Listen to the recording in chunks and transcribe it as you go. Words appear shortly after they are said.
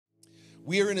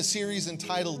We are in a series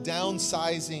entitled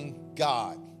Downsizing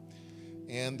God.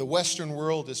 And the Western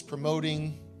world is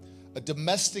promoting a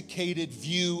domesticated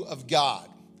view of God.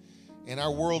 And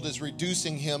our world is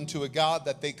reducing him to a God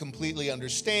that they completely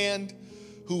understand,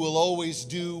 who will always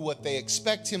do what they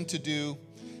expect him to do.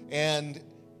 And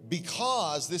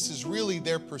because this is really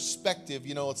their perspective,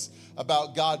 it's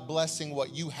about God blessing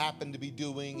what you happen to be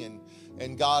doing,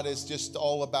 and God is just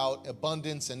all about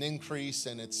abundance and increase,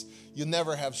 and you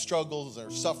never have struggles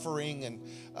or suffering, and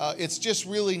it's just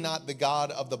really not the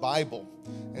God of the Bible.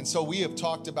 And so we have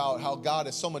talked about how God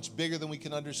is so much bigger than we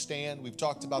can understand. We've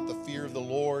talked about the fear of the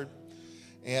Lord,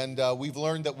 and we've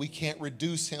learned that we can't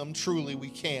reduce him. Truly, we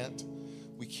can't.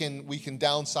 We can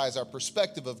downsize our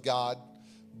perspective of God,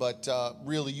 but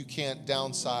really you can't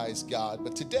downsize God.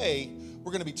 But today,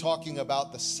 we're going to be talking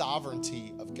about the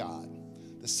sovereignty of God.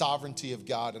 The sovereignty of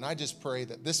God. And I just pray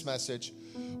that this message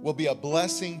will be a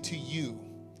blessing to you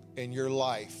in your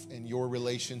life and your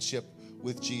relationship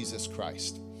with Jesus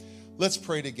Christ. Let's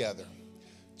pray together.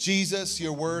 Jesus,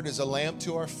 your word is a lamp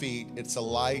to our feet. It's a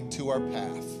light to our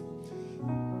path.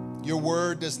 Your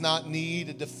word does not need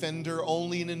a defender,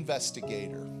 only an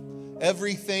investigator.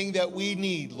 Everything that we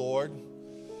need, Lord,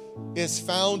 is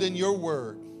found in your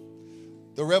word.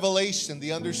 The revelation,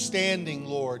 the understanding,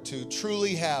 Lord, to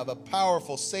truly have a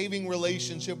powerful, saving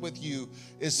relationship with you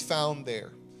is found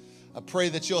there. I pray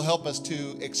that you'll help us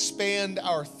to expand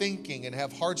our thinking and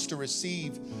have hearts to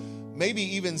receive maybe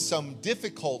even some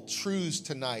difficult truths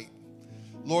tonight.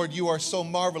 Lord, you are so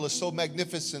marvelous, so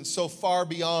magnificent, so far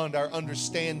beyond our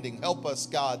understanding. Help us,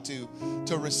 God,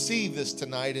 to receive this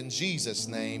tonight in Jesus'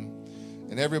 name.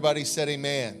 And everybody said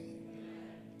amen.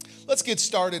 Let's get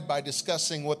started by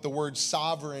discussing what the word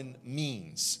sovereign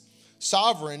means.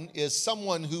 Sovereign is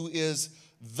someone who is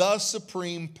the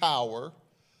supreme power,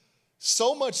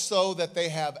 so much so that they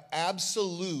have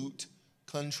absolute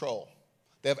control.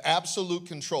 They have absolute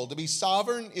control. To be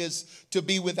sovereign is to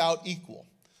be without equal.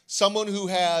 Someone who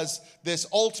has this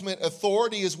ultimate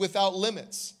authority is without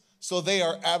limits, so they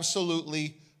are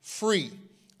absolutely free.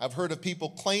 I've heard of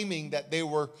people claiming that they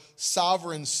were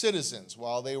sovereign citizens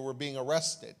while they were being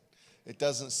arrested. It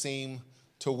doesn't seem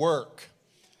to work.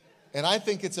 And I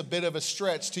think it's a bit of a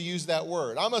stretch to use that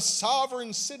word. I'm a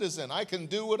sovereign citizen. I can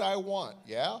do what I want.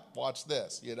 Yeah? Watch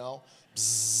this,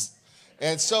 Bzzz.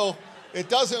 And so it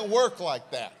doesn't work like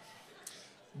that.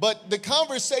 But the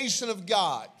conversation of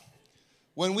God,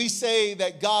 when we say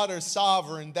that God is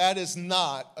sovereign, that is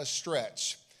not a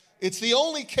stretch. It's the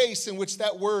only case in which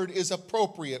that word is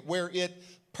appropriate, where it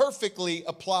perfectly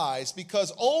applies,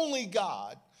 because only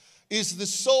God is the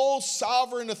sole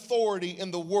sovereign authority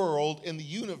in the world, in the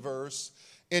universe,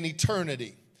 in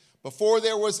eternity. Before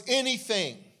there was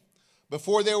anything,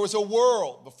 before there was a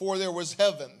world, before there was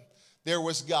heaven, there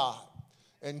was God.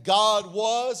 And God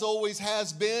was, always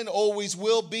has been, always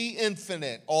will be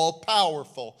infinite,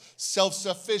 all-powerful,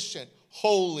 self-sufficient,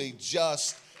 holy,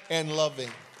 just, and loving.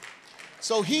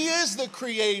 So he is the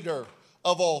creator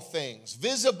of all things,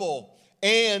 visible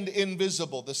and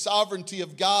invisible. The sovereignty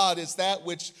of God is that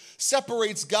which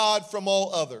separates God from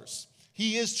all others.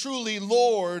 He is truly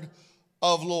Lord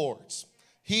of lords.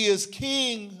 He is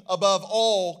king above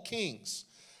all kings.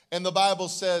 And the Bible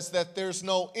says that there's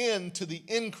no end to the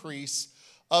increase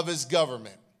of his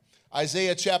government.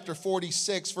 Isaiah chapter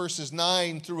 46, verses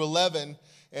 9 through 11.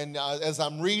 And as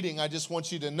I'm reading, I just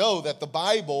want you to know that the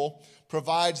Bible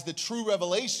provides the true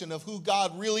revelation of who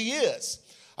God really is.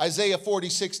 Isaiah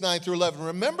 46, 9 through 11.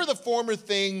 Remember the former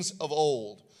things of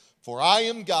old, for I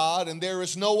am God and there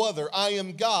is no other. I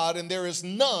am God and there is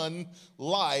none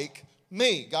like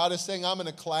me. God is saying, I'm in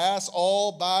a class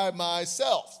all by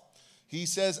myself. He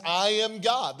says, I am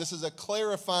God. This is a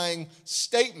clarifying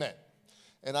statement.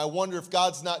 And I wonder if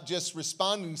God's not just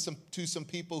responding to some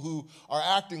people who are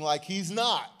acting like he's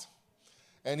not.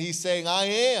 And he's saying, I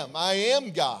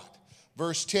am God.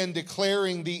 Verse 10,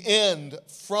 declaring the end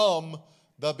from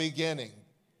the beginning.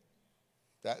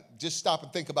 Just stop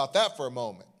and think about that for a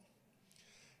moment.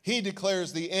 He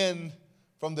declares the end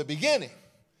from the beginning.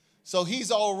 So he's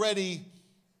already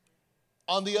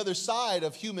on the other side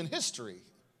of human history.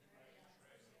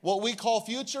 What we call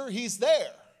future, he's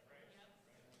there.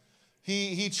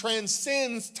 He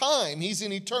transcends time. He's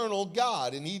an eternal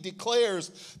God, and he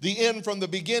declares the end from the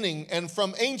beginning, and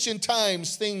from ancient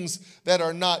times things that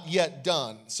are not yet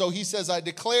done. So he says, I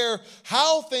declare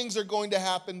how things are going to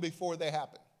happen before they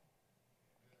happen.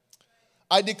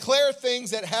 I declare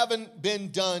things that haven't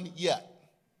been done yet.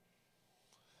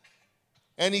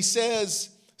 And he says,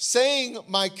 saying,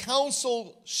 my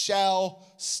counsel shall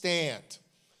stand.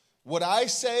 What I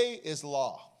say is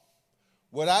law.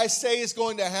 What I say is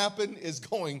going to happen is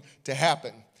going to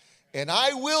happen. And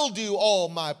I will do all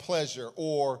my pleasure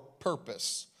or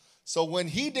purpose. So when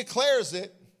he declares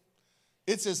it,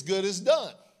 it's as good as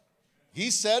done.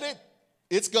 He said it,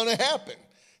 it's going to happen.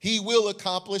 He will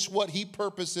accomplish what he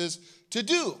purposes to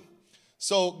do.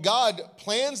 So God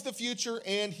plans the future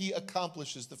and he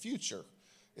accomplishes the future.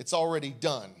 It's already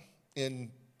done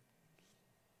in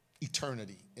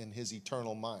eternity, in his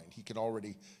eternal mind. He can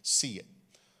already see it.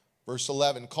 Verse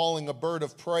 11, calling a bird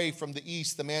of prey from the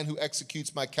east, the man who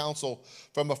executes my counsel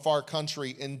from a far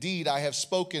country. Indeed, I have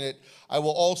spoken it. I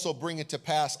will also bring it to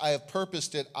pass. I have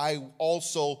purposed it. I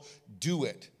also do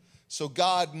it. So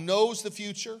God knows the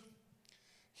future.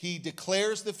 He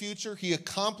declares the future. He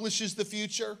accomplishes the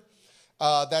future.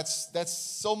 That's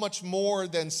so much more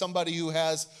than somebody who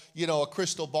has, a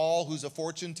crystal ball, who's a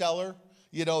fortune teller,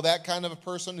 that kind of a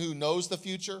person who knows the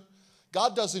future.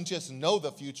 God doesn't just know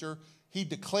the future. He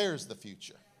declares the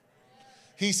future.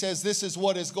 He says this is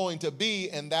what is going to be,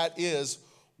 and that is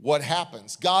what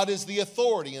happens. God is the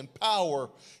authority and power.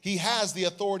 He has the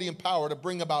authority and power to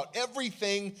bring about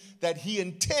everything that he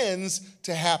intends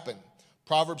to happen.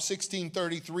 Proverbs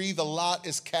 16:33, the lot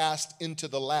is cast into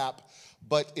the lap,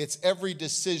 but its every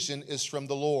decision is from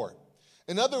the Lord.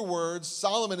 In other words,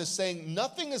 Solomon is saying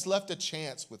nothing is left to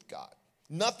chance with God.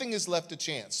 Nothing is left to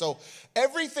chance. So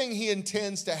everything he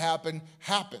intends to happen,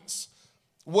 happens.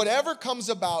 Whatever comes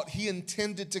about, he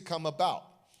intended to come about.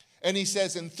 And he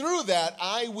says, and through that,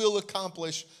 I will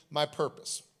accomplish my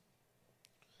purpose.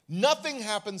 Nothing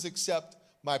happens except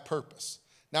my purpose.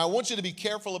 Now, I want you to be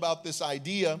careful about this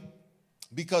idea,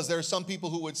 because there are some people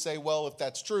who would say, well, if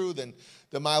that's true, then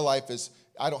my life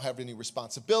I don't have any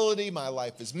responsibility. My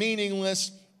life is meaningless.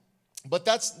 But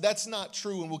that's not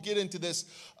true, and we'll get into this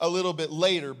a little bit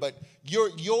later. But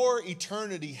your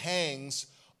eternity hangs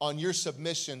on your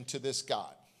submission to this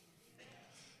God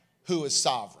who is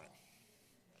sovereign.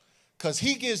 Because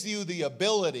he gives you the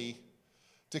ability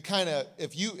to kind of,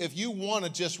 if you want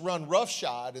to just run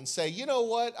roughshod and say, you know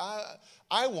what,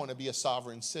 I want to be a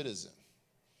sovereign citizen.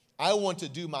 I want to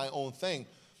do my own thing.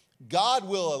 God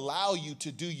will allow you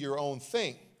to do your own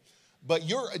thing. But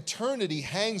your eternity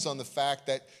hangs on the fact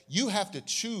that you have to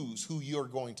choose who you're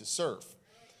going to serve.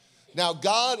 Now,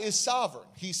 God is sovereign.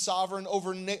 He's sovereign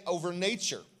over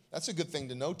nature. That's a good thing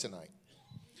to know tonight.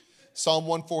 Psalm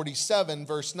 147,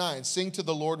 verse 9, sing to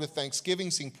the Lord with thanksgiving,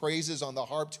 sing praises on the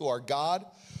harp to our God,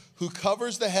 who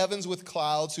covers the heavens with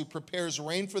clouds, who prepares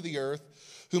rain for the earth,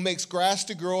 who makes grass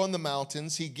to grow on the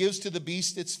mountains. He gives to the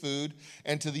beast its food,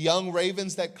 and to the young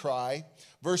ravens that cry.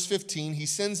 Verse 15, he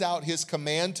sends out his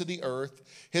command to the earth.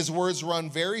 His words run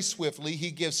very swiftly.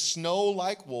 He gives snow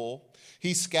like wool.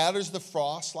 He scatters the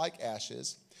frost like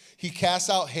ashes. He casts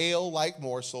out hail like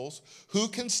morsels. Who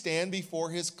can stand before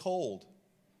his cold?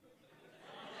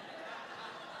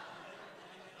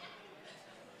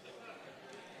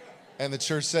 And the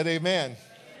church said amen.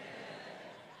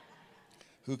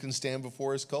 Who can stand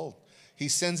before his cold? He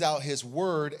sends out his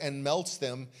word and melts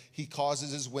them. He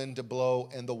causes his wind to blow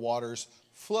and the waters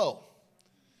flow.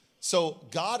 So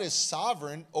God is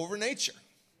sovereign over nature.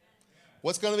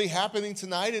 What's going to be happening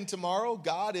tonight and tomorrow?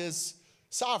 God is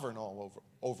sovereign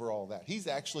over all that. He's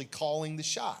actually calling the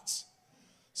shots.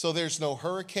 So there's no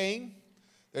hurricane,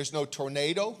 there's no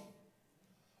tornado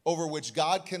over which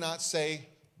God cannot say,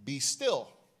 be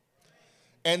still.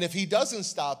 And if he doesn't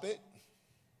stop it,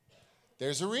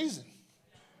 there's a reason.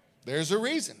 There's a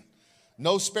reason.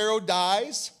 No sparrow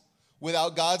dies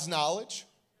without God's knowledge.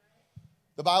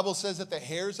 The Bible says that the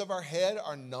hairs of our head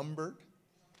are numbered.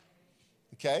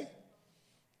 Okay?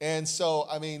 And so,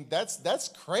 I mean, that's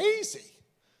crazy.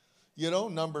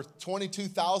 Number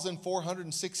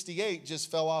 22,468 just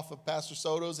fell off of Pastor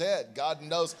Soto's head. God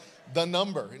knows the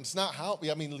number. And it's not how,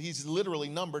 he's literally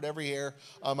numbered every hair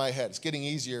on my head. It's getting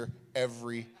easier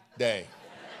every day.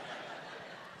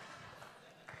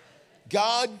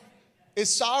 God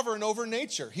is sovereign over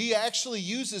nature. He actually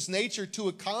uses nature to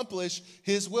accomplish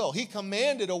his will. He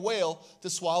commanded a whale to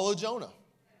swallow Jonah.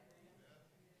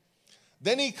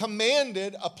 Then he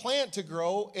commanded a plant to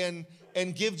grow and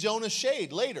give Jonah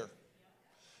shade later.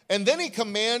 And then he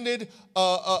commanded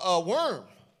a worm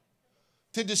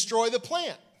to destroy the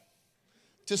plant,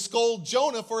 to scold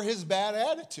Jonah for his bad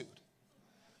attitude.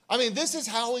 This is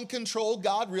how in control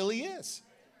God really is.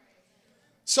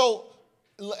 So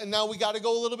now we got to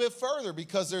go a little bit further,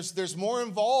 because there's more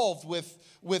involved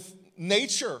with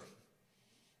nature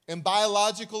and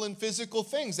biological and physical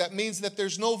things. That means that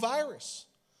there's no virus.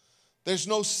 There's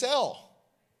no cell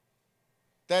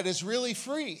that is really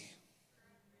free.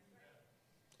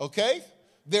 Okay?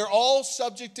 They're all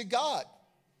subject to God.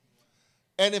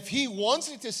 And if he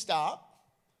wants it to stop,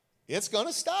 it's going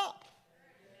to stop.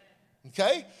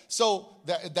 Okay? So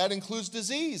that includes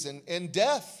disease and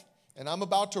death. And I'm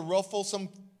about to ruffle some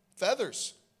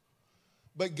feathers.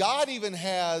 But God even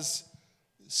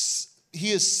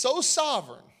he is so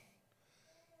sovereign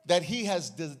that he has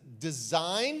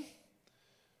design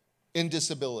in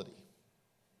disability.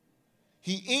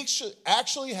 He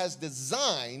actually has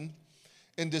design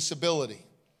in disability.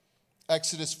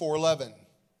 Exodus 4:11.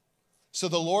 So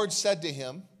the Lord said to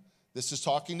him, this is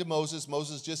talking to Moses.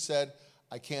 Moses just said,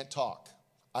 I can't talk.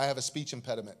 I have a speech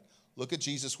impediment. Look at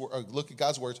look at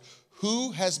God's words.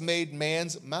 Who has made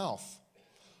man's mouth?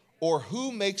 Or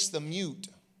who makes the mute,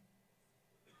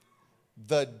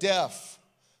 the deaf,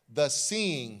 the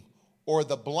seeing, or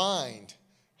the blind?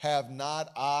 Have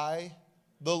not I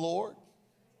the Lord?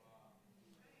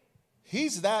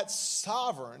 He's that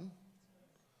sovereign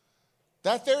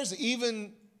that there's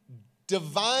even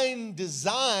divine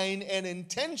design and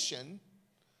intention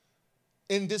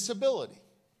in disability.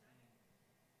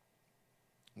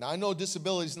 Now, I know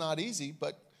disability is not easy,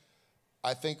 but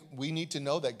I think we need to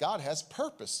know that God has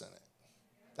purpose in it.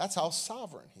 That's how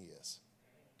sovereign he is.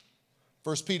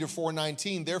 1 Peter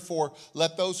 4:19, therefore,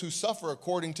 let those who suffer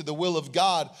according to the will of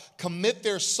God commit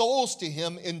their souls to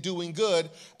him in doing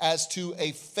good as to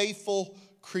a faithful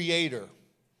creator.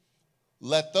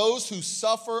 Let those who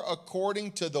suffer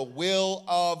according to the will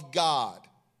of God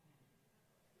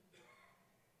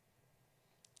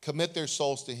commit their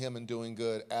souls to him in doing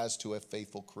good as to a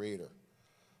faithful creator.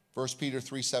 1 Peter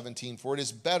 3:17, for it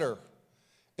is better,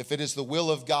 if it is the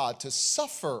will of God, to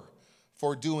suffer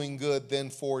for doing good than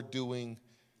for doing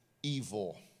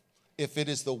evil. If it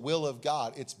is the will of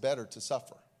God, it's better to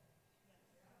suffer.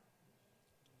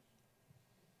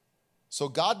 So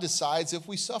God decides if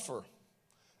we suffer.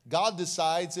 God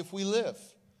decides if we live.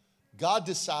 God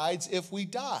decides if we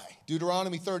die.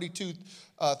 Deuteronomy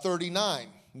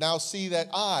 32:39. Now see that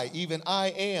I, even I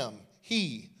am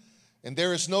he, and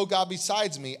there is no God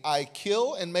besides me. I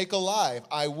kill and make alive.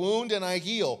 I wound and I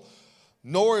heal.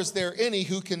 Nor is there any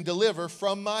who can deliver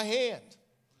from my hand.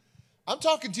 I'm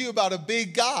talking to you about a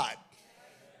big God.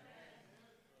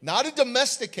 Not a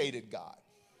domesticated God,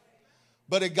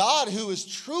 but a God who is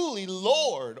truly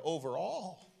Lord over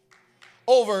all,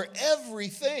 over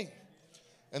everything.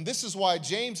 And this is why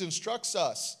James instructs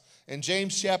us in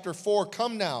James chapter 4,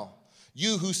 come now,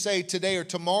 you who say today or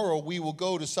tomorrow we will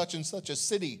go to such and such a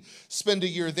city, spend a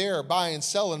year there, buy and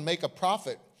sell and make a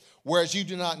profit, whereas you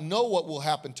do not know what will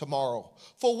happen tomorrow.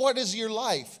 For what is your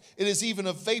life? It is even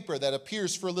a vapor that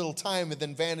appears for a little time and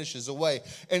then vanishes away.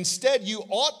 Instead, you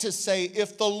ought to say,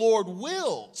 if the Lord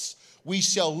wills, we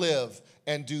shall live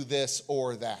and do this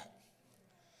or that.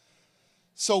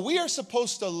 So we are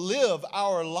supposed to live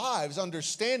our lives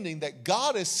understanding that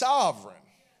God is sovereign.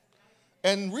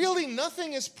 And really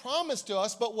nothing is promised to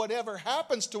us, but whatever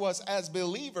happens to us as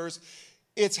believers,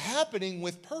 it's happening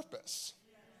with purpose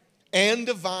and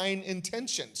divine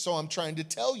intention. So I'm trying to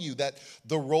tell you that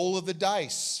the roll of the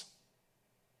dice,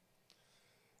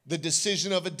 the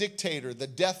decision of a dictator, the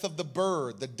death of the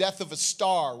bird, the death of a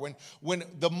star, when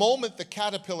the moment the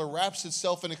caterpillar wraps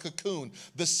itself in a cocoon,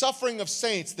 the suffering of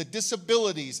saints, the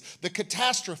disabilities, the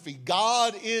catastrophe,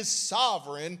 God is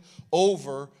sovereign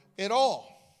over it all.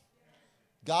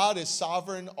 God is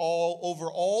sovereign over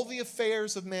all the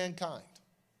affairs of mankind.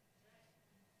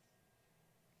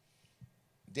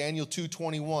 Daniel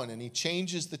 2:21, and he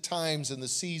changes the times and the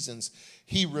seasons.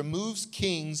 He removes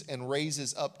kings and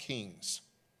raises up kings.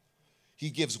 He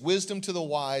gives wisdom to the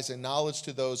wise and knowledge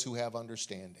to those who have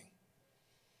understanding.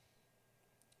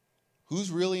 Who's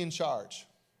really in charge?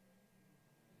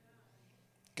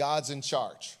 God's in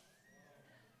charge.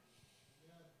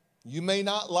 You may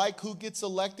not like who gets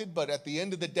elected, but at the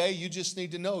end of the day, you just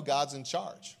need to know God's in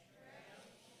charge.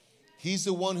 He's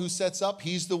the one who sets up.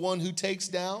 He's the one who takes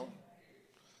down.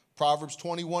 Proverbs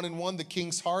 21:1, the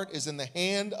king's heart is in the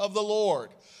hand of the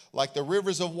Lord. Like the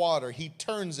rivers of water, he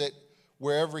turns it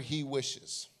wherever he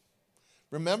wishes.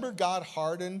 Remember, God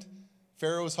hardened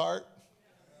Pharaoh's heart?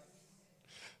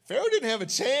 Pharaoh didn't have a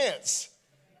chance.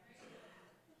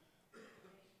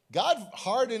 God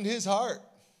hardened his heart.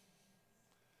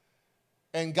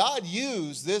 And God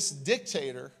used this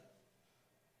dictator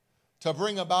to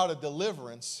bring about a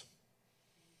deliverance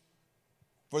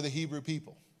for the Hebrew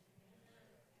people.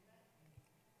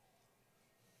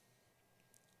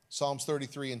 Psalms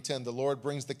 33:10, the Lord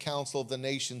brings the counsel of the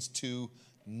nations to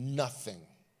nothing.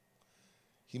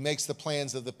 He makes the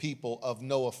plans of the people of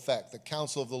no effect. The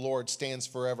counsel of the Lord stands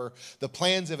forever, the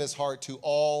plans of his heart to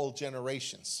all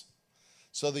generations.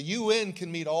 So the UN can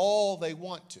meet all they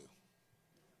want to.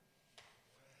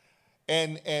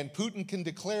 and Putin can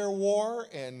declare war,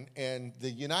 and the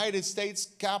United States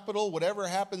Capitol, whatever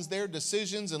happens there,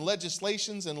 decisions and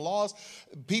legislations and laws,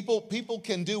 people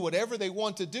can do whatever they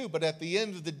want to do, but at the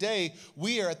end of the day,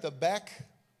 we are at the beck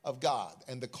of God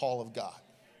and the call of God.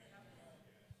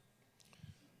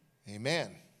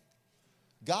 Amen.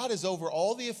 God is over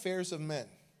all the affairs of men.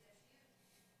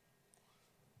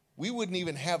 We wouldn't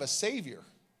even have a Savior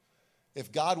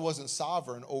if God wasn't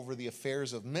sovereign over the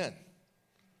affairs of men.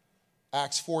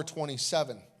 Acts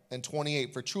 4:27 and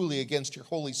 28, for truly against your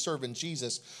holy servant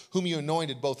Jesus, whom you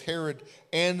anointed, both Herod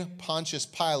and Pontius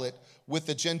Pilate, with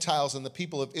the Gentiles and the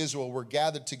people of Israel, were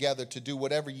gathered together to do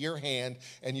whatever your hand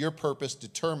and your purpose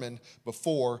determined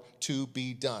before to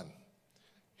be done.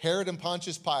 Herod and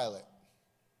Pontius Pilate,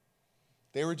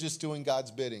 they were just doing God's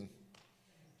bidding.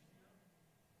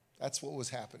 That's what was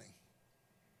happening.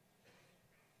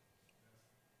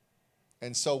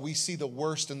 And so we see the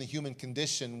worst in the human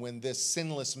condition when this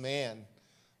sinless man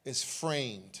is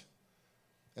framed.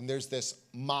 And there's this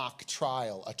mock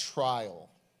trial, a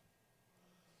trial.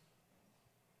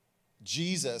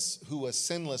 Jesus, who was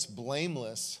sinless,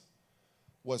 blameless,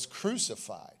 was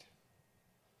crucified.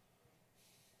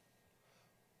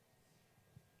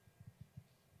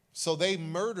 So they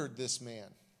murdered this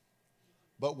man.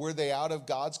 But were they out of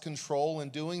God's control in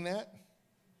doing that?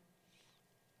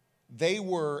 They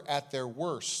were at their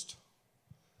worst,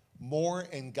 more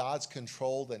in God's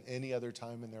control than any other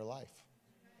time in their life.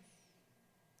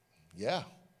 Yeah,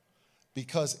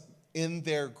 because in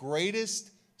their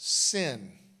greatest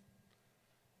sin,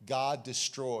 God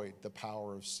destroyed the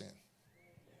power of sin.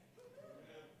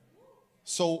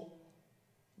 So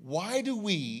why do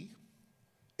we,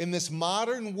 in this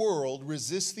modern world,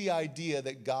 resist the idea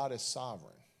that God is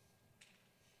sovereign?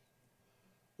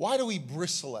 Why do we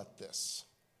bristle at this?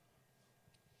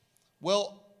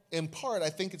 Well, in part, I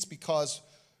think it's because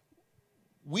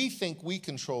we think we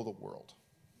control the world.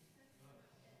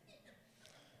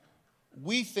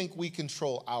 We think we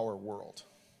control our world.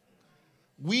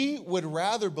 We would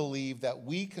rather believe that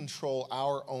we control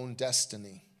our own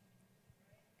destiny.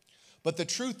 But the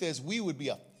truth is, we would be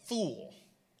a fool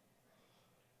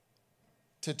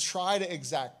to try to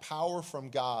exact power from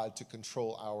God to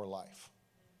control our life.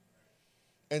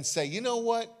 And say, you know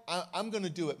what, I'm going to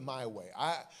do it my way.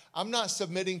 I'm not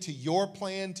submitting to your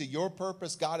plan, to your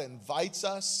purpose. God invites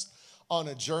us on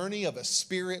a journey of a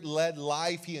Spirit-led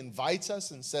life. He invites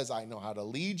us and says, I know how to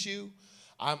lead you.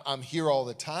 I'm here all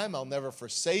the time. I'll never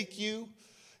forsake you.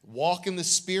 Walk in the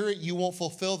Spirit. You won't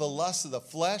fulfill the lust of the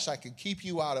flesh. I can keep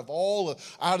you out of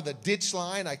the ditch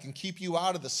line. I can keep you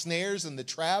out of the snares and the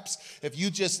traps. If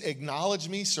you just acknowledge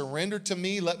me, surrender to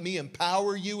me, let me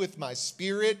empower you with my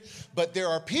Spirit. But there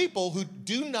are people who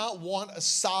do not want a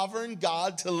sovereign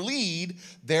God to lead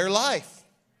their life.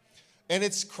 And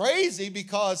it's crazy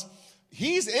because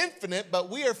He's infinite,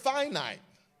 but we are finite.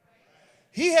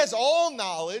 He has all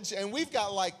knowledge, and we've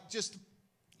got just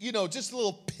a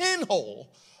little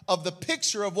pinhole of the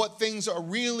picture of what things are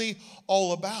really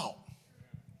all about.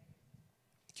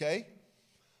 Okay?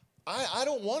 I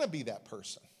don't want to be that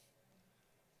person.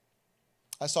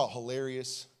 I saw a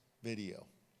hilarious video.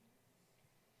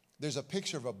 There's a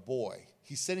picture of a boy.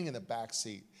 He's sitting in the back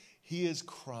seat. He is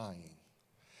crying.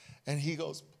 And he's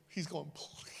going,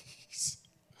 please,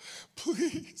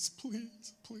 please,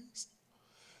 please, please.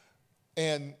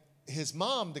 And his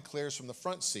mom declares from the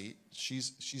front seat,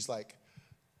 she's like,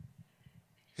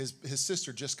 his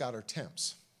sister just got her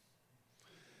temps.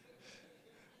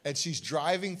 And she's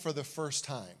driving for the first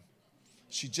time.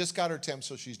 She just got her temps,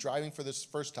 so she's driving for this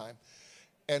first time.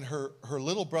 And her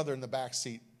little brother in the back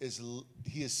seat,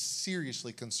 he is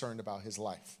seriously concerned about his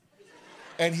life.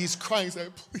 And he's crying,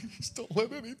 saying, please don't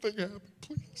let anything happen.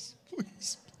 Please,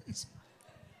 please, please.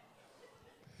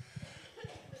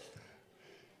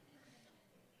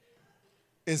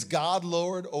 Is God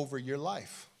Lord over your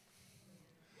life?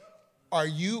 Are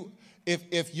you,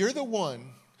 if you're the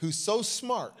one who's so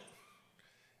smart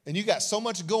and you got so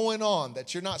much going on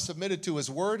that you're not submitted to His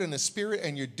Word and His Spirit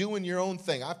and you're doing your own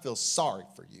thing, I feel sorry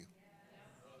for you.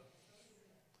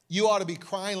 You ought to be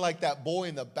crying like that boy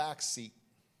in the back seat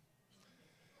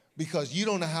because you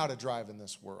don't know how to drive in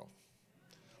this world.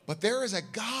 But there is a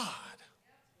God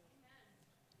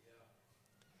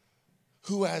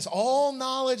who has all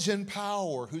knowledge and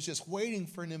power, who's just waiting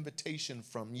for an invitation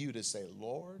from you to say,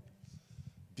 Lord,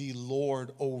 be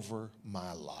Lord over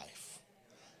my life.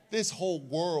 This whole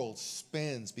world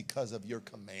spins because of your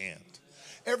command.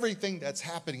 Everything that's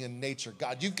happening in nature,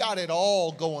 God, you've got it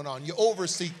all going on. You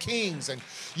oversee kings and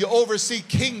you oversee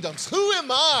kingdoms. Who am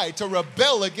I to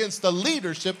rebel against the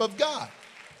leadership of God?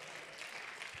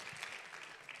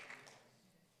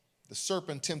 the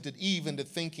serpent tempted Eve into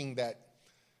thinking that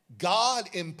God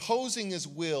imposing his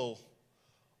will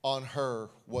on her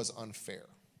was unfair.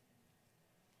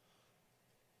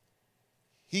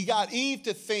 He got Eve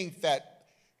to think that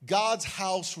God's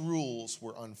house rules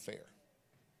were unfair.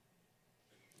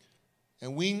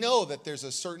 And we know that there's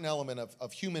a certain element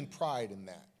of human pride in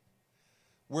that,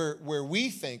 where we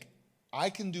think, I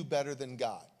can do better than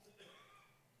God.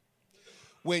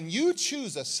 When you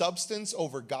choose a substance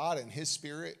over God and his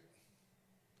spirit,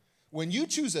 when you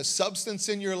choose a substance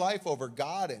in your life over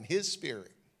God and his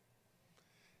spirit,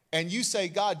 and you say,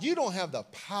 God, you don't have the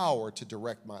power to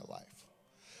direct my life,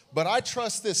 but I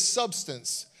trust this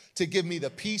substance to give me the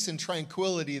peace and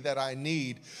tranquility that I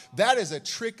need. That is a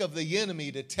trick of the enemy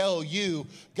to tell you,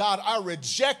 God, I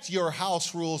reject your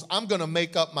house rules. I'm going to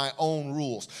make up my own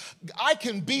rules. I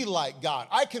can be like God.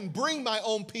 I can bring my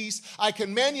own peace. I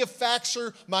can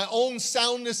manufacture my own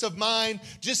soundness of mind.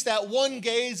 Just that one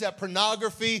gaze at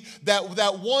pornography,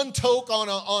 that one toke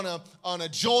on a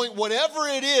joint, whatever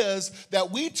it is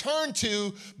that we turn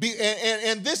to.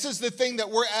 And this is the thing that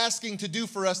we're asking to do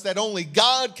for us that only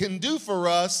God can do for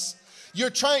us.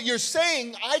 You're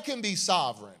saying, I can be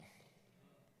sovereign.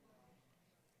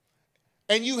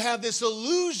 And you have this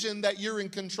illusion that you're in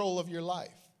control of your life.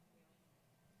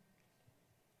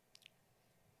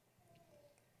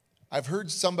 I've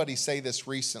heard somebody say this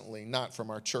recently, not from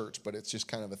our church, but it's just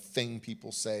kind of a thing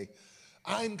people say.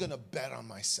 I'm going to bet on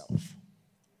myself.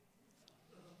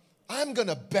 I'm going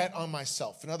to bet on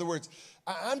myself. In other words,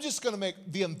 I'm just going to make,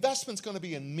 the investment's going to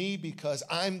be in me because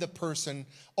I'm the person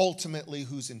ultimately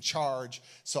who's in charge.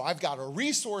 So I've got to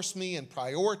resource me and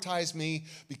prioritize me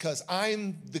because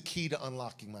I'm the key to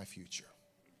unlocking my future.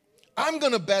 I'm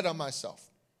going to bet on myself.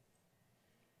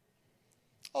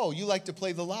 Oh, you like to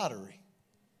play the lottery.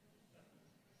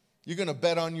 You're going to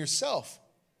bet on yourself.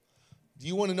 Do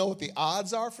you want to know what the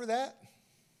odds are for that?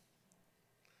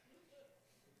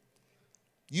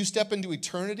 You step into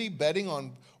eternity betting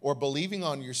on or believing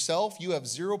on yourself, you have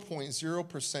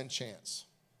 0.0% chance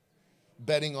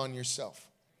betting on yourself.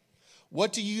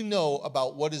 What do you know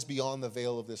about what is beyond the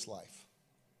veil of this life?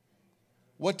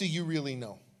 What do you really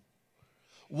know?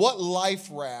 What life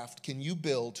raft can you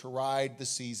build to ride the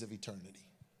seas of eternity?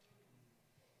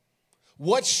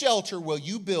 What shelter will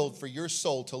you build for your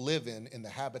soul to live in the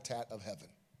habitat of heaven?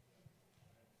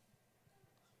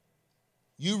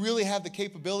 You really have the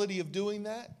capability of doing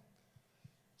that?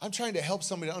 I'm trying to help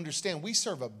somebody to understand we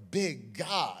serve a big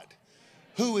God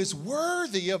who is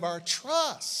worthy of our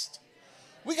trust.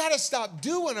 We got to stop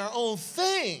doing our own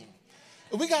thing.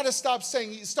 We got to start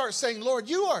saying, Lord,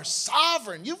 you are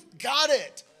sovereign. You've got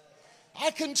it.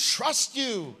 I can trust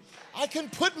you. I can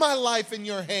put my life in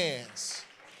your hands.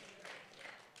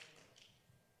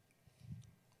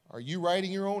 Are you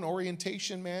writing your own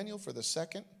orientation manual for the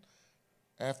second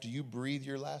after you breathe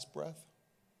your last breath?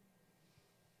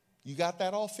 You got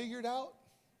that all figured out?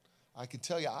 I can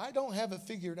tell you, I don't have it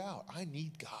figured out. I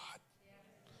need God.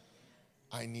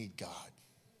 I need God.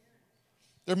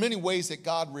 There are many ways that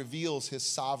God reveals his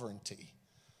sovereignty.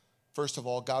 First of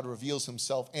all, God reveals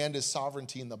himself and his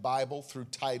sovereignty in the Bible through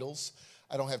titles.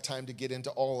 I don't have time to get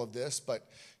into all of this, but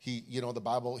the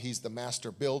Bible, he's the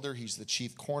master builder. He's the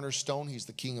chief cornerstone. He's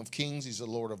the King of Kings. He's the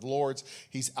Lord of Lords.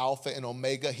 He's Alpha and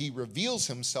Omega. He reveals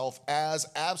himself as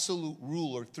absolute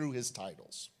ruler through his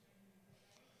titles.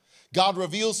 God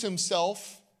reveals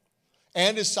himself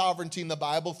and his sovereignty in the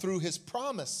Bible through his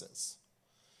promises.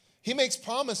 He makes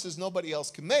promises nobody else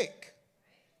can make.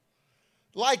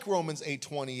 Like Romans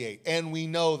 8:28, and we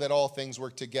know that all things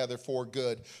work together for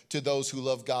good to those who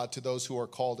love God, to those who are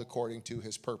called according to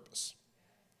his purpose.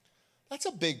 That's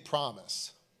a big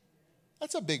promise.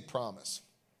 That's a big promise.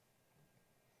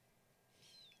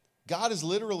 God is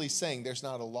literally saying there's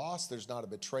not a loss, there's not a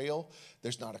betrayal,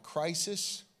 there's not a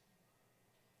crisis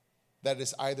that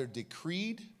is either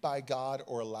decreed by God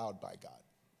or allowed by God.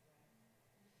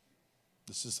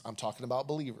 I'm talking about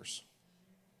believers.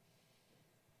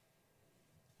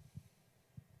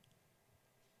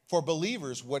 For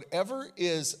believers, whatever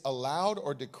is allowed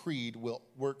or decreed will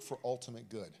work for ultimate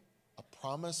good. A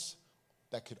promise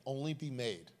that could only be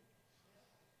made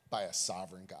by a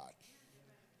sovereign God.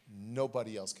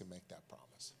 Nobody else can make that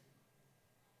promise.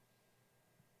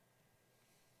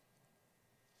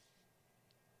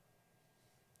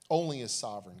 Only a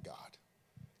sovereign God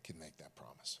can make that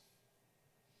promise.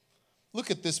 Look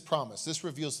at this promise. This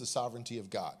reveals the sovereignty of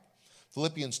God.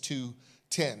 Philippians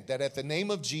 2:10, that at the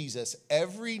name of Jesus,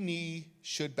 every knee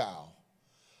should bow,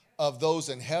 of those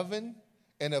in heaven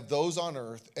and of those on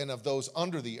earth and of those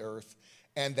under the earth,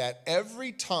 and that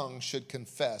every tongue should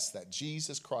confess that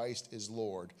Jesus Christ is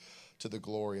Lord, to the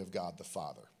glory of God the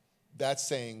Father. That's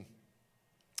saying,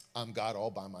 I'm God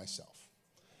all by myself.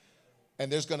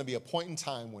 And there's going to be a point in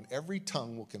time when every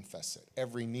tongue will confess it.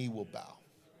 Every knee will bow.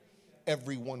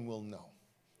 Everyone will know.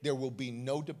 There will be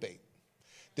no debate.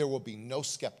 There will be no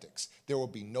skeptics. There will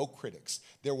be no critics.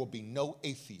 There will be no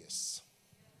atheists.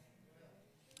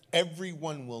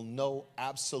 Everyone will know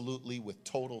absolutely with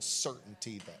total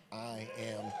certainty that I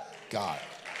am God.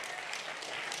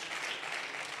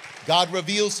 God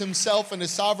reveals himself and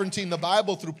his sovereignty in the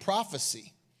Bible through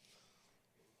prophecy.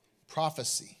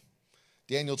 Prophecy.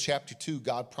 Daniel chapter 2,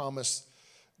 God promised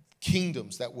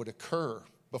kingdoms that would occur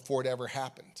before it ever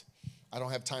happened. I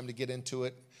don't have time to get into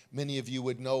it. Many of you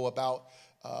would know about,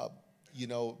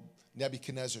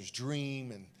 Nebuchadnezzar's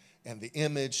dream and the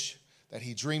image that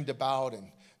he dreamed about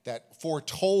and that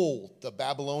foretold the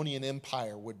Babylonian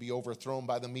Empire would be overthrown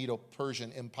by the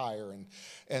Medo-Persian Empire,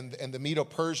 and the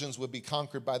Medo-Persians would be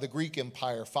conquered by the Greek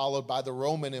Empire, followed by the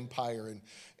Roman Empire,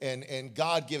 and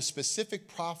God gives specific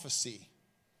prophecy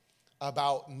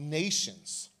about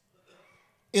nations,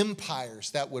 empires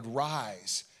that would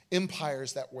rise,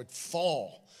 empires that would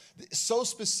fall. So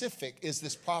specific is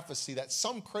this prophecy that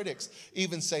some critics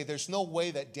even say there's no way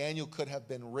that Daniel could have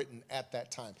been written at that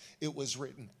time. It was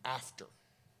written after.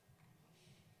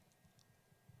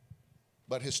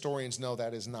 But historians know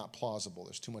that is not plausible.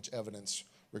 There's too much evidence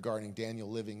regarding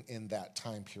Daniel living in that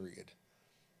time period.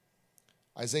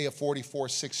 Isaiah 44,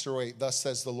 6-8, thus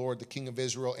says the Lord, the King of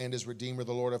Israel and his Redeemer,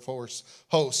 the Lord of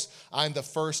hosts. I am the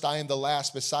first, I am the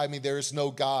last. Beside me there is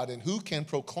no God. And who can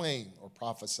proclaim or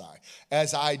prophesy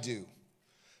as I do?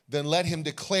 Then let him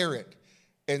declare it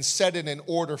and set it in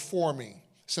order for me.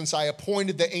 Since I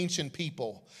appointed the ancient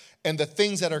people and the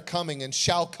things that are coming and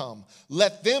shall come,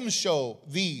 let them show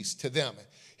these to them.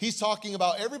 He's talking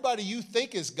about everybody you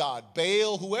think is God,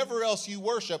 Baal, whoever else you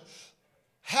worship.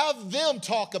 Have them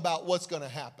talk about what's going to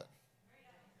happen.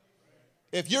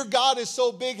 If your God is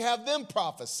so big, have them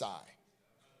prophesy.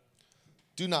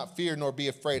 Do not fear nor be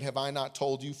afraid. Have I not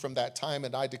told you from that time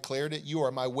and I declared it? You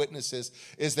are my witnesses.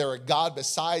 Is there a God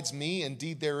besides me?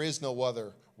 Indeed, there is no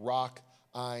other. Rock,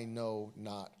 I know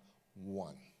not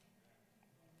one.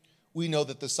 We know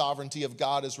that the sovereignty of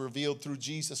God is revealed through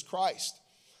Jesus Christ.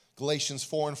 Galatians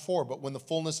 4:4, but when the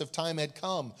fullness of time had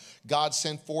come, God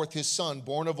sent forth his son,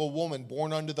 born of a woman,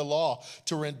 born under the law,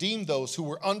 to redeem those who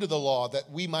were under the law, that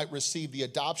we might receive the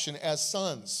adoption as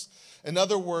sons. In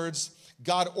other words,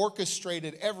 God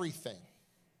orchestrated everything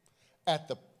at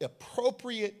the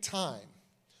appropriate time.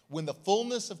 When the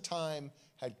fullness of time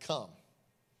had come,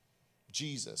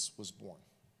 Jesus was born.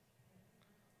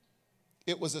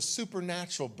 It was a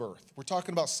supernatural birth. We're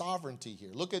talking about sovereignty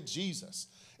here. Look at Jesus.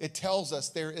 It tells us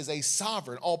there is a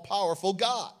sovereign, all-powerful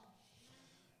God.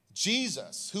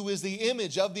 Jesus, who is the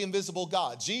image of the invisible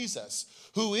God. Jesus,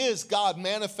 who is God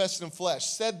manifested in flesh,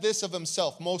 said this of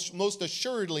himself, most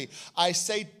assuredly, I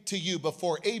say to you,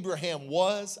 before Abraham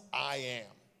was, I am.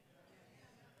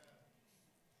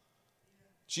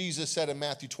 Jesus said in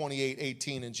Matthew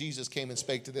 28:18, and Jesus came and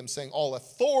spake to them, saying, all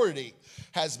authority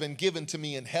has been given to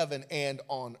me in heaven and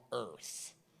on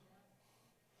earth.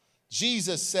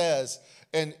 Jesus says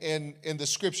in the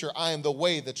scripture, I am the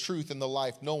way, the truth, and the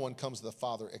life. No one comes to the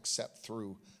Father except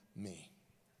through me.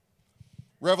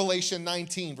 Revelation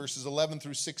 19, verses 11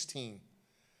 through 16.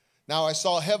 Now I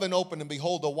saw heaven open, and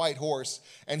behold, a white horse,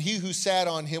 and he who sat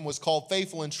on him was called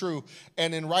Faithful and True,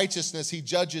 and in righteousness he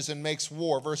judges and makes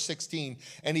war. Verse 16,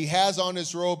 and he has on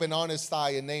his robe and on his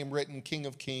thigh a name written, King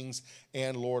of Kings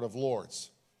and Lord of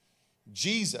Lords.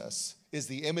 Jesus is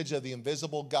the image of the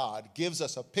invisible God, gives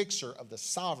us a picture of the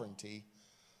sovereignty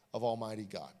of Almighty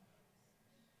God.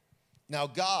 Now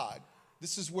God,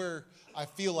 this is where I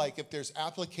feel like if there's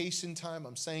application time,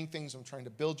 I'm saying things, I'm trying to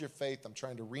build your faith, I'm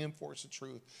trying to reinforce the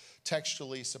truth,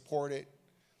 textually support it.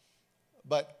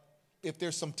 But if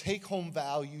there's some take-home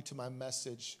value to my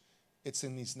message, it's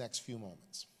in these next few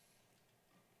moments.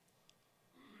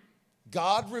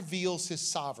 God reveals his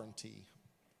sovereignty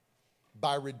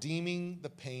by redeeming the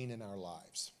pain in our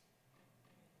lives.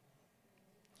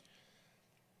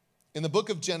 In the book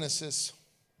of Genesis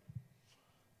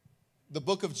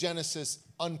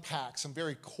unpacks some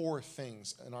very core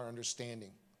things in our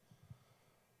understanding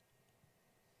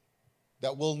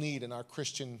that we'll need in our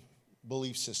Christian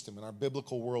belief system, in our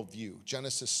biblical worldview.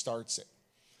 Genesis starts it.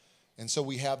 And so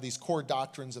we have these core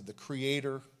doctrines of the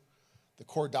Creator, the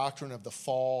core doctrine of the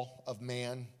fall of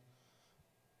man.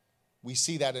 We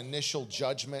see that initial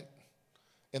judgment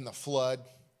in the flood.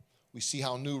 We see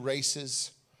how new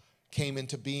races came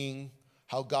into being,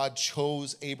 how God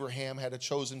chose Abraham, had a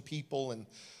chosen people, and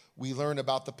we learn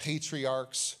about the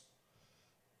patriarchs.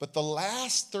 But the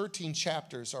last 13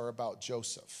 chapters are about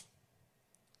Joseph.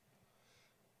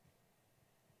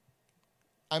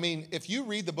 I mean, if you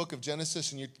read the book of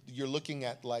Genesis and you're looking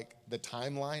at like the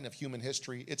timeline of human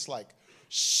history, it's like,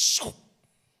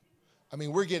 I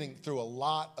mean, we're getting through a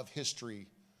lot of history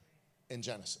in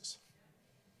Genesis.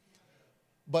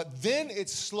 But then it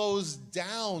slows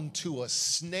down to a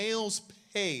snail's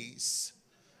pace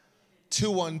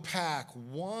to unpack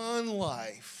one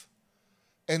life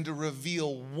and to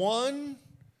reveal one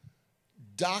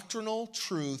doctrinal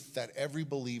truth that every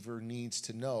believer needs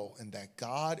to know, and that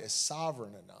God is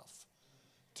sovereign enough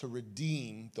to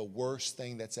redeem the worst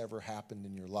thing that's ever happened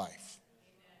in your life.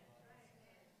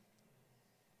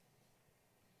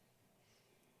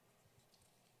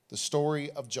 The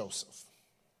story of Joseph.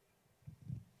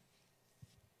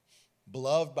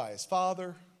 Beloved by his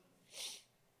father.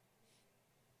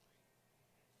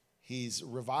 He's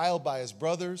reviled by his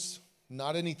brothers.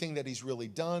 Not anything that he's really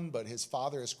done, but his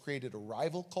father has created a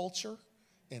rival culture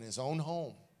in his own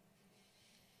home.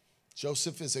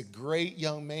 Joseph is a great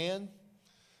young man.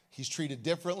 He's treated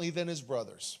differently than his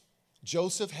brothers.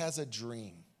 Joseph has a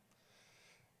dream.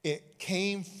 It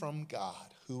came from God,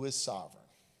 who is sovereign.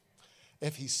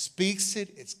 If he speaks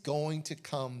it, it's going to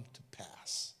come to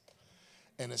pass.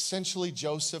 And essentially,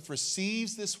 Joseph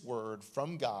receives this word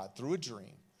from God through a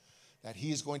dream that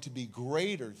he is going to be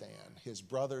greater than his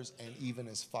brothers and even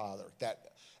his father.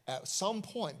 That at some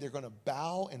point, they're going to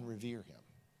bow and revere him.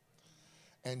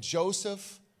 And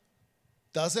Joseph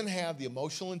doesn't have the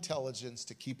emotional intelligence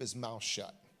to keep his mouth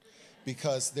shut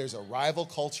because there's a rival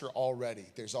culture already.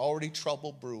 There's already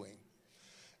trouble brewing.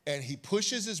 And he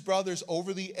pushes his brothers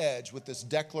over the edge with this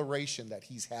declaration that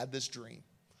he's had this dream.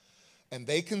 And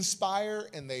they conspire,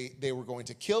 and they were going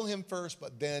to kill him first,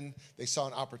 but then they saw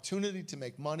an opportunity to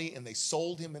make money, and they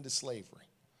sold him into slavery.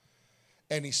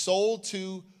 And he sold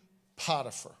to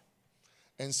Potiphar.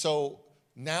 And so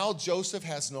now Joseph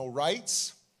has no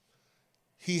rights.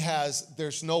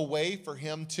 There's no way for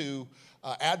him to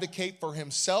advocate for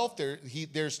himself.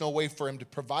 There's no way for him to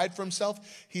provide for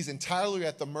himself. He's entirely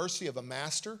at the mercy of a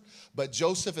master. But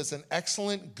Joseph is an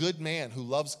excellent, good man who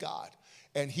loves God.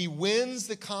 And he wins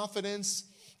the confidence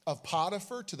of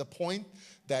Potiphar to the point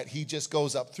that he just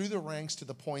goes up through the ranks to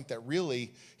the point that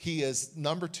really he is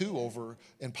number 2 over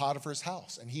in Potiphar's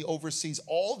house. And he oversees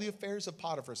all the affairs of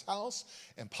Potiphar's house,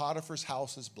 and Potiphar's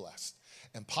house is blessed.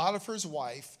 And Potiphar's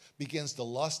wife begins to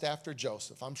lust after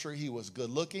Joseph. I'm sure he was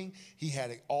good looking. He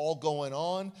had it all going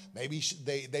on. Maybe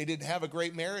they didn't have a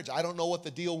great marriage. I don't know what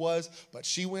the deal was, but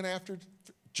she went after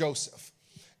Joseph.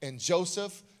 And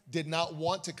Joseph did not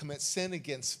want to commit sin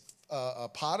against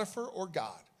Potiphar or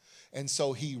God. And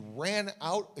so he ran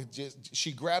out.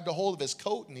 She grabbed a hold of his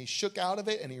coat and he shook out of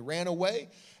it and he ran away.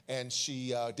 And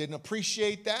she didn't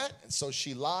appreciate that. And so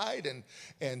she lied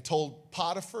and told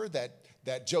Potiphar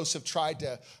that Joseph tried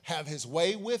to have his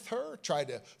way with her, tried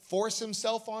to force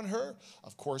himself on her.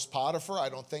 Of course, I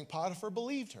don't think Potiphar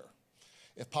believed her.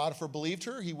 If Potiphar believed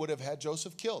her, he would have had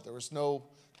Joseph killed. There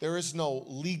is no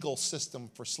legal system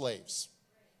for slaves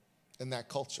in that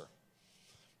culture.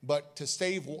 But to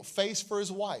save face for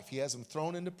his wife, he has him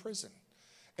thrown into prison.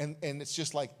 And it's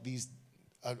just like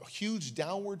a huge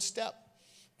downward step.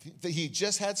 He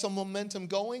just had some momentum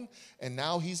going, and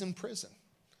now he's in prison.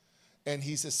 And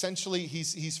he's essentially,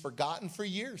 he's forgotten for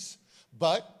years.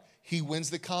 But he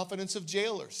wins the confidence of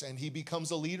jailers, and he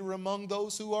becomes a leader among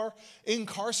those who are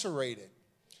incarcerated.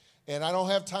 And I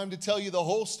don't have time to tell you the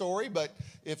whole story, but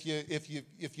if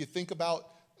you think about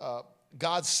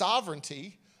God's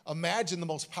sovereignty, imagine the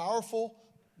most powerful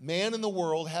man in the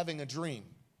world having a dream.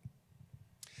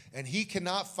 And he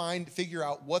cannot figure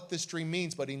out what this dream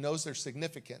means, but he knows their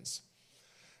significance.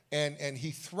 And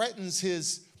he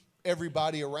threatens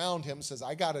everybody around him, says,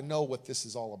 I got to know what this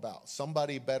is all about.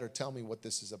 Somebody better tell me what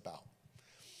this is about.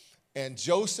 And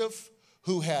Joseph,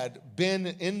 who had been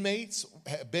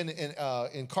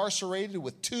incarcerated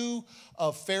with 2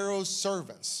 of Pharaoh's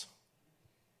servants.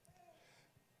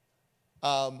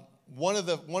 One of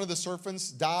the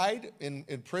servants died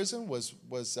in prison, was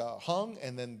hung,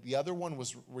 and then the other one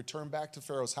was returned back to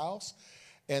Pharaoh's house.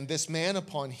 And this man,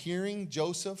 upon hearing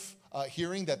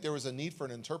that there was a need for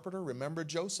an interpreter, remembered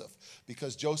Joseph,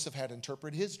 because Joseph had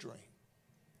interpreted his dream.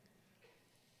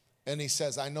 And he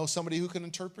says, I know somebody who can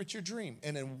interpret your dream.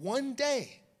 And in one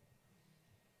day,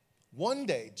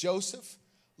 Joseph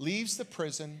leaves the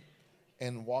prison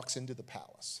and walks into the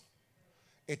palace.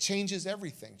 It changes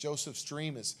everything. Joseph's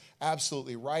dream is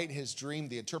absolutely right. His dream,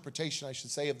 the interpretation, I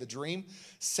should say, of the dream,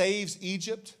 saves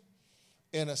Egypt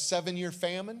in a 7-year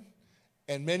famine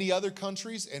and many other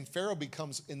countries. And Pharaoh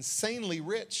becomes insanely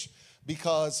rich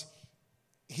because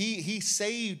he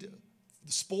saved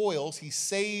the spoils. He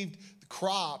saved the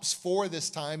crops for this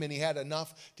time, and he had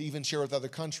enough to even share with other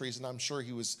countries, and I'm sure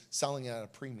he was selling it at a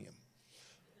premium.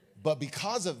 But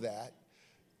because of that,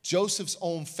 Joseph's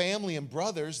own family and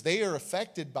brothers, they are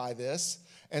affected by this,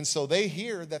 and so they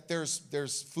hear that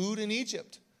there's food in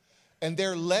Egypt, and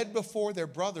they're led before their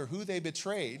brother who they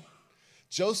betrayed.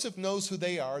 Joseph knows who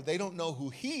they are. They don't know who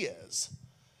he is.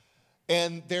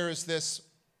 And there is this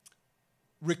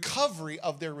recovery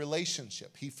of their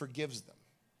relationship. He forgives them.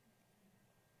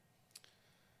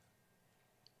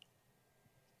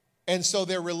 And so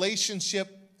their relationship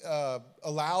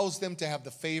allows them to have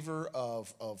the favor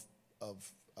of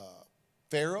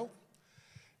Pharaoh.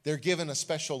 They're given a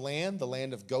special land, the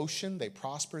land of Goshen. They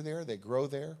prosper there. They grow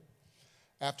there.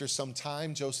 After some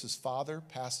time, Joseph's father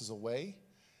passes away,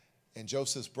 and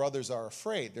Joseph's brothers are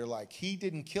afraid. They're like, he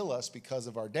didn't kill us because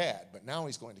of our dad, but now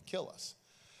he's going to kill us.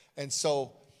 And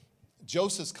so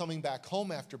Joseph's coming back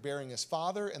home after burying his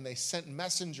father, and they sent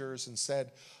messengers and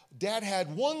said, Dad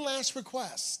had one last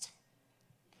request,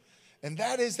 and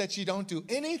that is that you don't do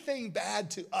anything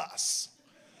bad to us.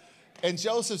 And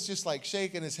Joseph's just like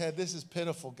shaking his head. This is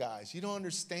pitiful, guys. You don't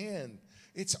understand.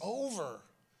 It's over.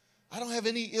 I don't have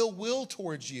any ill will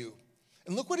towards you.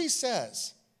 And look what he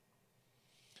says.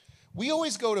 We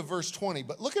always go to verse 20,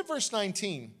 but look at verse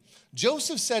 19.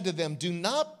 Joseph said to them, do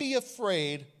not be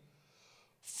afraid,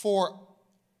 for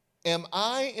am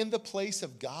I in the place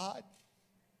of God?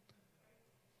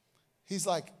 He's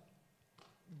like,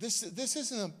 this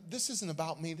isn't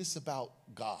about me. This is about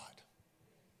God.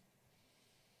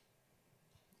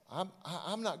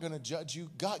 I'm not going to judge you.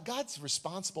 God's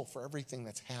responsible for everything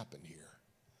that's happened here.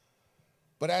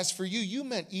 But as for you, you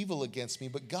meant evil against me,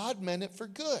 but God meant it for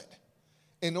good,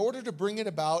 in order to bring it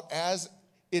about as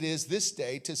it is this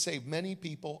day, to save many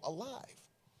people alive.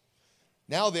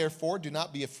 Now, therefore, do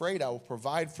not be afraid. I will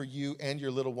provide for you and your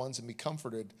little ones and be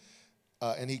comforted.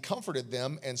 And he comforted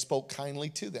them and spoke kindly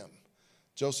to them.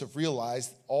 Joseph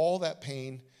realized all that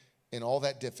pain and all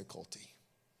that difficulty,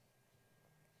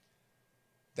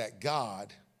 that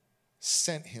God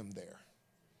sent him there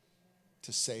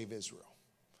to save Israel.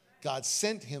 God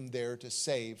sent him there to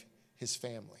save his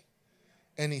family.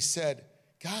 And he said,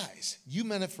 guys, you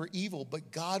meant it for evil,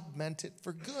 but God meant it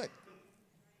for good.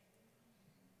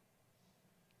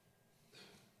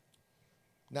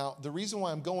 Now, the reason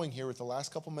why I'm going here with the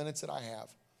last couple minutes that I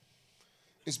have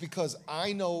is because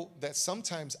I know that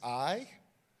sometimes I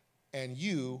and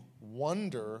you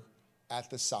wonder at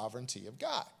the sovereignty of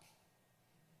God.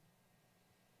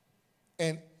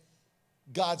 And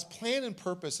God's plan and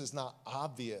purpose is not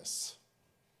obvious.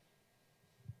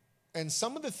 And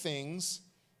some of the things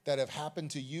that have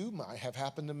happened to you, might have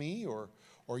happened to me, or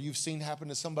you've seen happen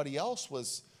to somebody else,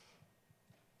 was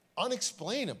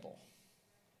unexplainable.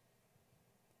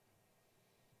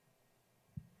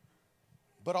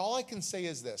 But all I can say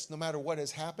is this: no matter what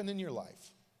has happened in your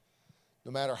life,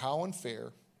 no matter how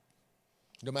unfair,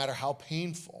 no matter how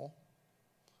painful,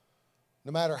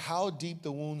 no matter how deep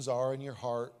the wounds are in your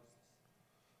heart,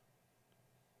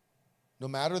 no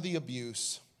matter the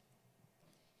abuse,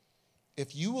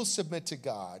 if you will submit to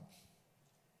God,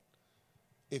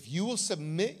 if you will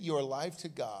submit your life to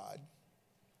God,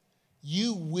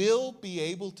 you will be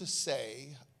able to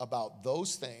say about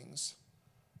those things,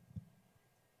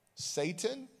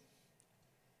 Satan,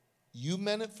 you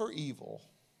meant it for evil,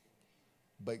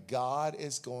 but God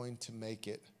is going to make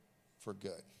it for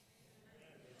good.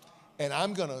 And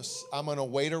I'm gonna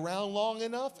wait around long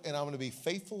enough, and I'm gonna be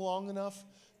faithful long enough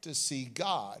to see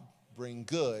God bring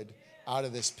good out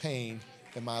of this pain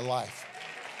in my life.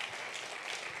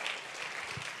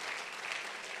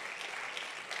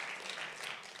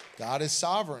 God is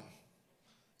sovereign.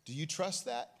 Do you trust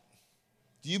that?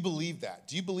 Do you believe that?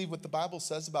 Do you believe what the Bible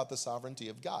says about the sovereignty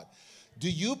of God? Do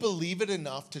you believe it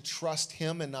enough to trust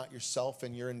him and not yourself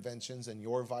and your inventions and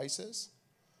your vices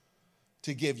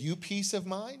to give you peace of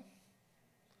mind?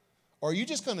 Or are you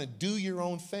just going to do your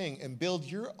own thing and build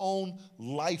your own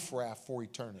life raft for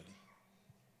eternity?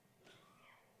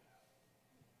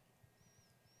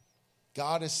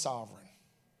 God is sovereign.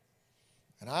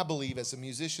 And I believe as the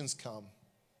musicians come,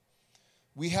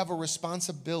 we have a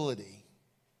responsibility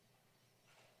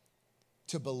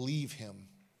to believe him,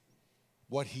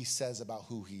 what he says about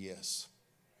who he is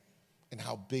and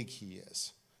how big he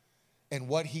is and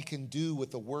what he can do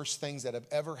with the worst things that have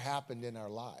ever happened in our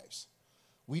lives.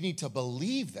 We need to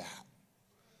believe that.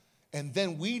 And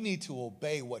then we need to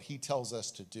obey what he tells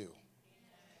us to do.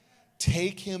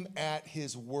 Take him at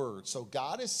his word. So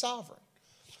God is sovereign,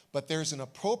 but there's an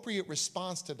appropriate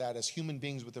response to that as human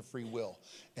beings with a free will.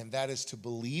 And that is to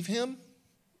believe him,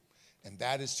 and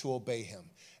that is to obey him.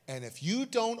 And if you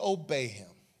don't obey him,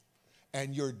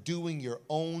 and you're doing your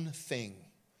own thing,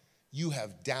 you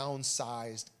have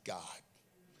downsized God.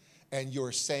 And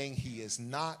you're saying he is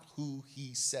not who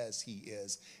he says he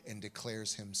is and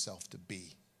declares himself to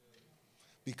be.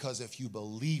 Because if you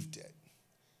believed it,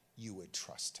 you would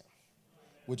trust him.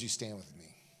 Would you stand with me?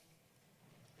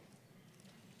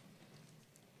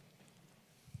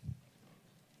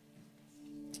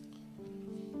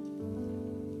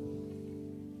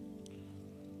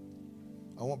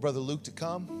 I want Brother Luke to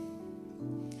come.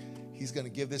 He's going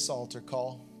to give this altar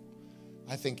call.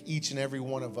 I think each and every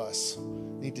one of us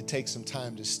need to take some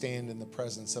time to stand in the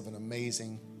presence of an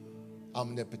amazing,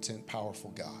 omnipotent,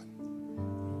 powerful God.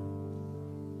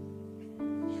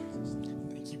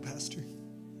 Thank you, Pastor.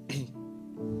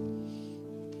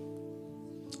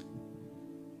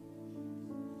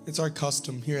 It's our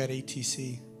custom here at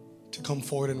ATC to come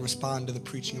forward and respond to the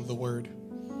preaching of the word.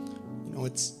 You know,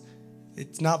 it's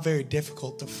not very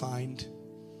difficult to find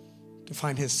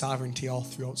his sovereignty all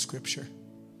throughout Scripture.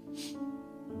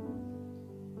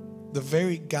 The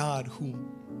very God who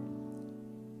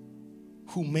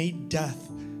made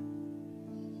death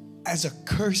as a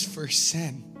curse for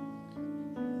sin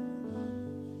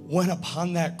went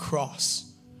upon that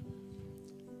cross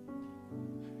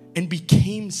and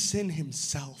became sin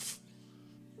himself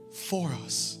for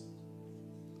us,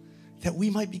 that we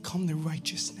might become the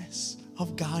righteousness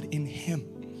of God in him.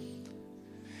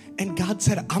 And God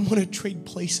said, I'm going to trade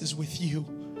places with you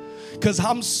because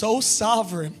I'm so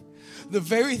sovereign. The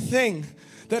very thing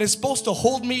that is supposed to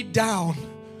hold me down,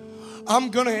 I'm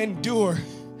going to endure.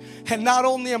 And not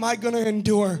only am I going to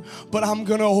endure, but I'm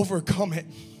going to overcome it.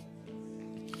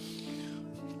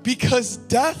 Because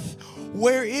death,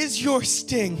 where is your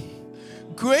sting?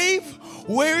 Grave,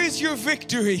 where is your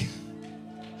victory?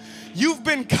 You've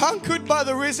been conquered by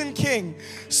the risen King.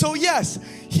 So yes,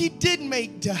 he did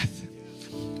make death.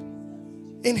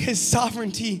 In his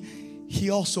sovereignty, he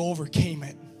also overcame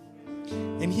it.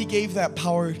 And he gave that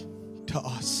power to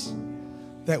us,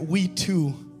 that we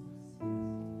too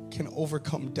can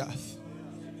overcome death,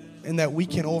 and that we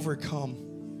can overcome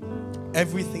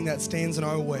everything that stands in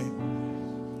our way,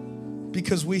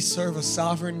 because we serve a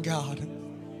sovereign God.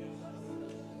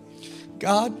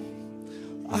 God,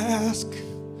 I ask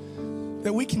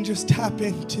that we can just tap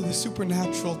into the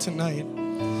supernatural tonight,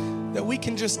 that we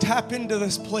can just tap into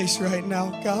this place right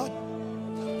now, God.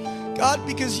 God,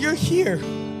 because you're here.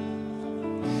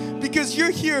 Because you're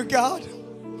here, God.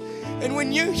 And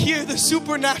when you're here, the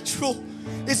supernatural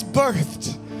is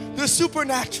birthed. The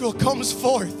supernatural comes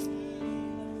forth.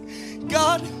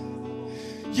 God,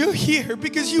 you're here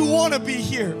because you want to be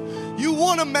here. You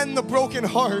want to mend the broken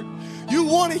heart. You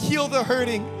want to heal the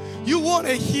hurting. You want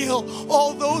to heal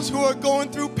all those who are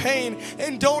going through pain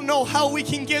and don't know how we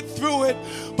can get through it.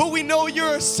 But we know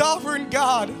you're a sovereign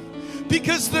God,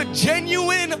 because the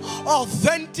genuine,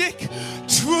 authentic,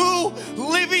 true,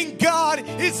 living God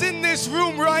is in this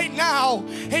room right now.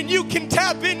 And you can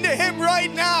tap into him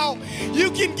right now. You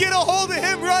can get a hold of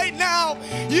him right now.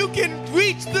 You can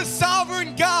reach the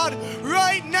sovereign God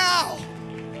right now.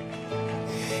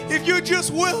 If you're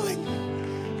just willing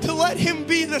to let him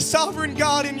be the sovereign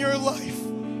God in your life.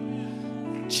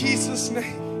 In Jesus'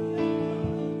 name.